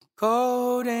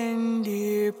Golden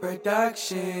Deer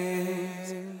Productions.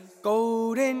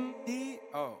 Golden Deer.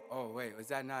 Oh, wait, was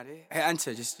that not it? Hey,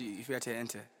 enter, you forgot to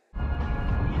enter.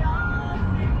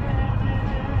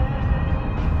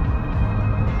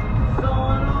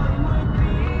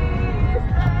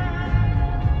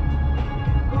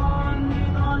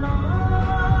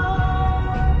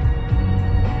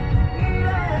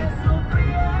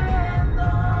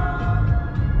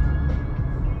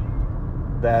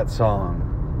 That song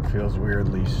feels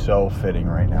weirdly so fitting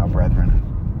right now, brethren.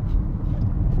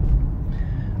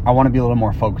 I want to be a little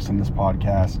more focused on this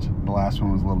podcast. The last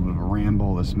one was a little bit of a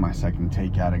ramble. This is my second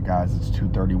take at it, guys. It's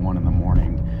 2:31 in the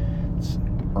morning. It's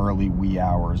early wee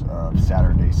hours of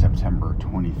Saturday, September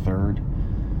 23rd.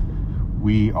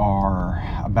 We are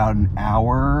about an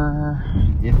hour,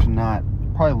 if not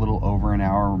probably a little over an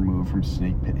hour removed from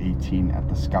Snake Pit 18 at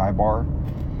the Sky Bar.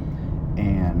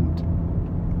 And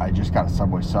I just got a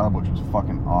Subway sub, which was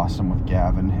fucking awesome with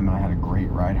Gavin. Him and I had a great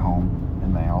ride home.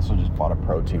 And I also just bought a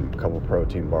couple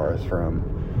protein bars from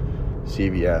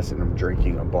CVS, and I'm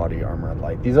drinking a Body Armor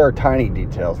Light. These are tiny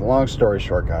details. Long story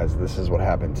short, guys, this is what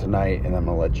happened tonight, and I'm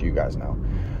going to let you guys know.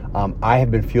 I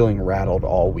have been feeling rattled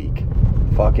all week.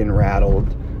 Fucking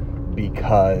rattled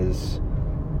because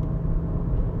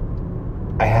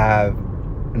I have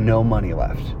no money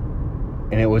left.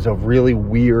 And it was a really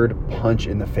weird punch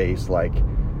in the face, like,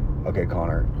 okay,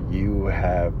 Connor, you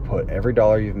have put every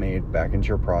dollar you've made back into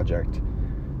your project.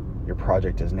 Your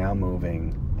project is now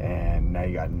moving, and now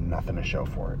you got nothing to show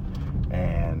for it.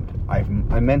 And I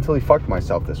mentally fucked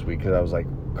myself this week because I was like,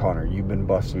 Connor, you've been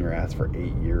busting your ass for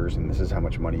 8 years, and this is how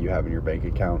much money you have in your bank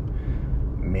account.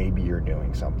 Maybe you're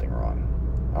doing something wrong.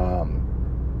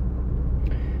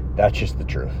 That's just the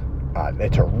truth.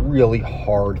 It's a really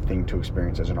hard thing to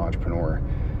experience as an entrepreneur,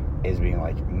 is being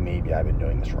like, maybe I've been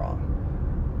doing this wrong.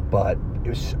 But it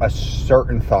was a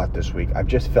certain thought this week. I've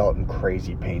just felt in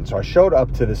crazy pain. So I showed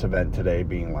up to this event today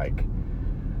being like,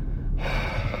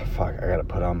 fuck, I gotta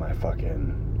put on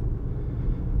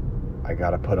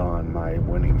my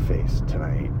winning face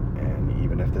tonight. And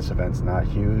even if this event's not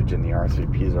huge and the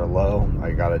RSVPs are low,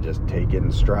 I gotta just take it in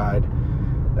stride.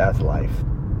 That's life.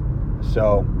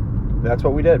 So that's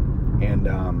what we did. And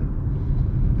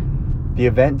the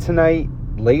event tonight,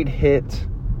 late hit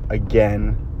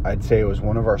again. I'd say it was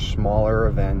one of our smaller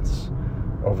events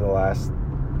over the last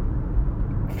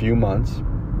few months.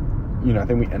 You know, I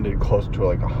think we ended close to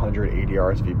like 180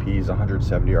 RSVPs,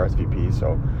 170 RSVPs,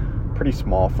 so pretty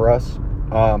small for us.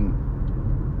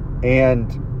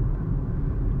 And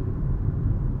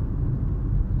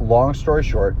long story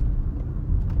short,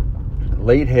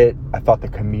 late hit, I thought the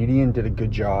comedian did a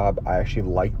good job. I actually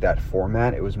liked that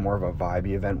format. It was more of a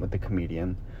vibey event with the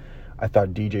comedian. I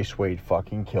thought DJ Suede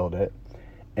fucking killed it.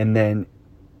 And then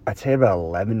I'd say about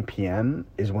 11 p.m.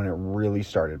 is when it really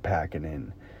started packing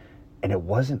in. And it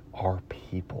wasn't our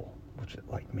people, which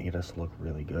like made us look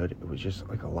really good. It was just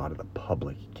like a lot of the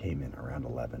public came in around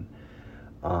 11.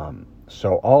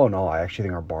 So all in all, I actually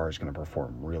think our bar is going to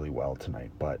perform really well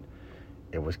tonight. But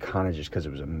it was kind of just because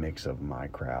it was a mix of my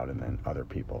crowd and then other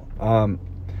people.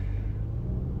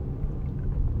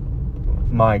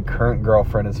 My current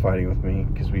girlfriend is fighting with me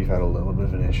because we've had a little bit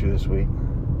of an issue this week.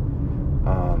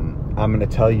 I'm going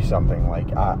to tell you something,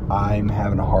 like, I'm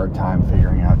having a hard time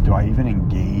figuring out, do I even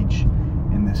engage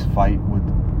in this fight with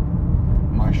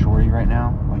my shorty right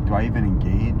now? Like, do I even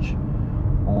engage,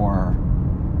 or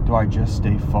do I just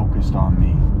stay focused on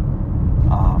me?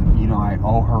 You know, I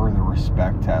owe her the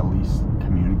respect to at least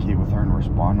communicate with her and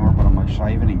respond to her, but I'm like, should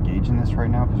I even engage in this right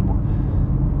now? Because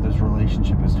this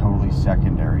relationship is totally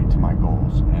secondary to my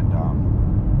goals, and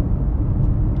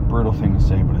brutal thing to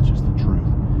say, but it's just the truth.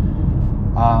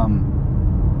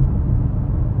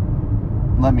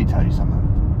 Let me tell you something.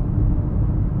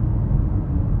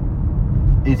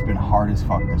 It's been hard as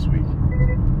fuck this week.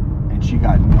 And she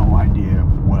got no idea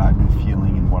what I've been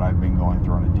feeling and what I've been going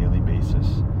through on a daily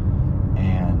basis.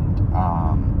 And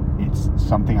it's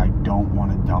something I don't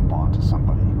want to dump onto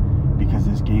somebody, because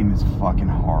this game is fucking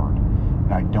hard.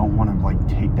 And I don't want to like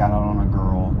take that out on a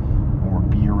girl or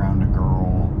be around a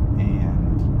girl,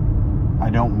 and I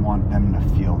don't want them to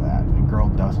feel that. A girl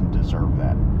doesn't deserve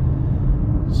that.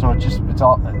 So it's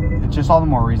just all the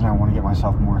more reason I want to get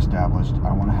myself more established.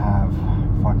 I want to have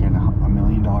fucking $1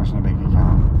 million in a bank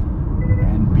account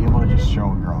and be able to just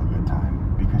show a girl a good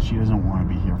time, because she doesn't want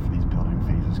to be here for these building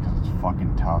phases, because it's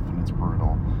fucking tough and it's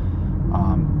brutal.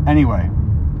 Anyway,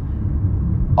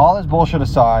 all this bullshit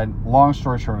aside, long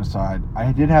story short aside,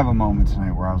 I did have a moment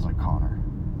tonight where I was like, Connor,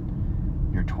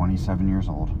 you're 27 years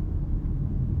old.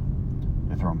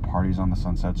 You're throwing parties on the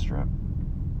Sunset Strip.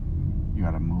 You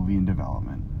got a movie in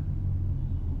development.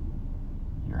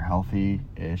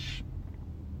 healthy-ish.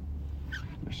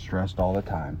 You're stressed all the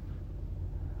time.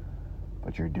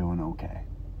 But you're doing okay.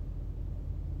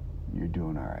 You're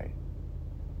doing all right.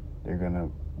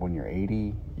 When you're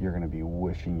 80, you're going to be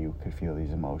wishing you could feel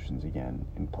these emotions again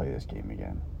and play this game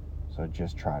again. So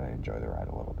just try to enjoy the ride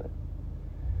a little bit.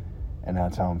 And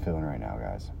that's how I'm feeling right now,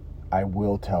 guys. I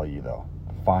will tell you, though,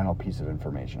 final piece of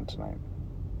information tonight.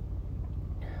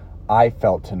 I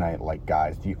felt tonight like,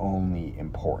 guys, the only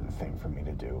important thing for me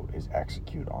to do is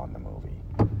execute on the movie.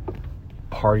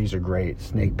 Parties are great.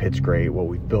 Snake Pit's great. What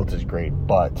we've built is great.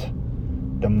 But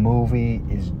the movie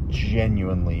is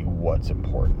genuinely what's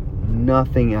important.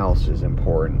 Nothing else is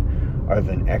important other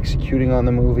than executing on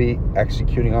the movie,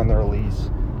 executing on the release,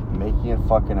 making it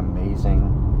fucking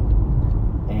amazing.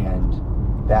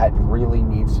 And that really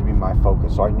needs to be my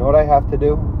focus. So I know what I have to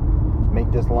do. Make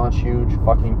this launch huge.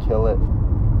 Fucking kill it.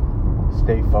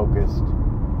 Stay focused.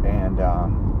 And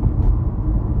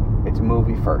it's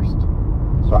movie first.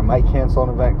 So I might cancel an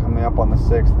event coming up on the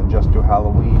 6th and just do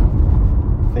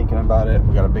Halloween. Thinking about it.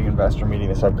 We got a big investor meeting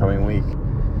this upcoming week.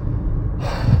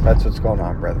 That's what's going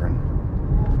on, brethren.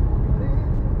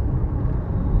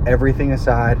 Everything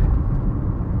aside,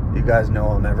 you guys know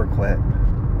I'll never quit.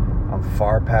 I'm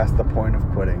far past the point of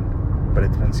quitting, but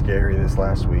it's been scary this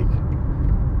last week.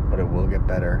 But it will get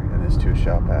better, and this too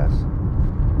shall pass.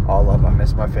 All love. I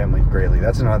miss my family greatly.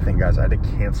 That's another thing, guys. I had to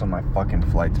cancel my fucking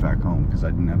flights back home because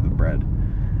I didn't have the bread.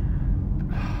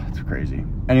 It's crazy.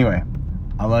 Anyway,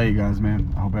 I love you guys,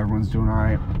 man. I hope everyone's doing all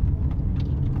right.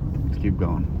 Let's keep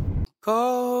going.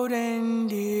 Golden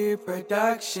Deer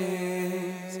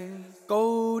Productions.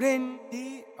 Golden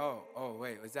Deer. Oh,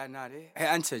 wait, was that not it? Hey,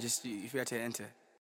 enter. Just, you forgot to enter.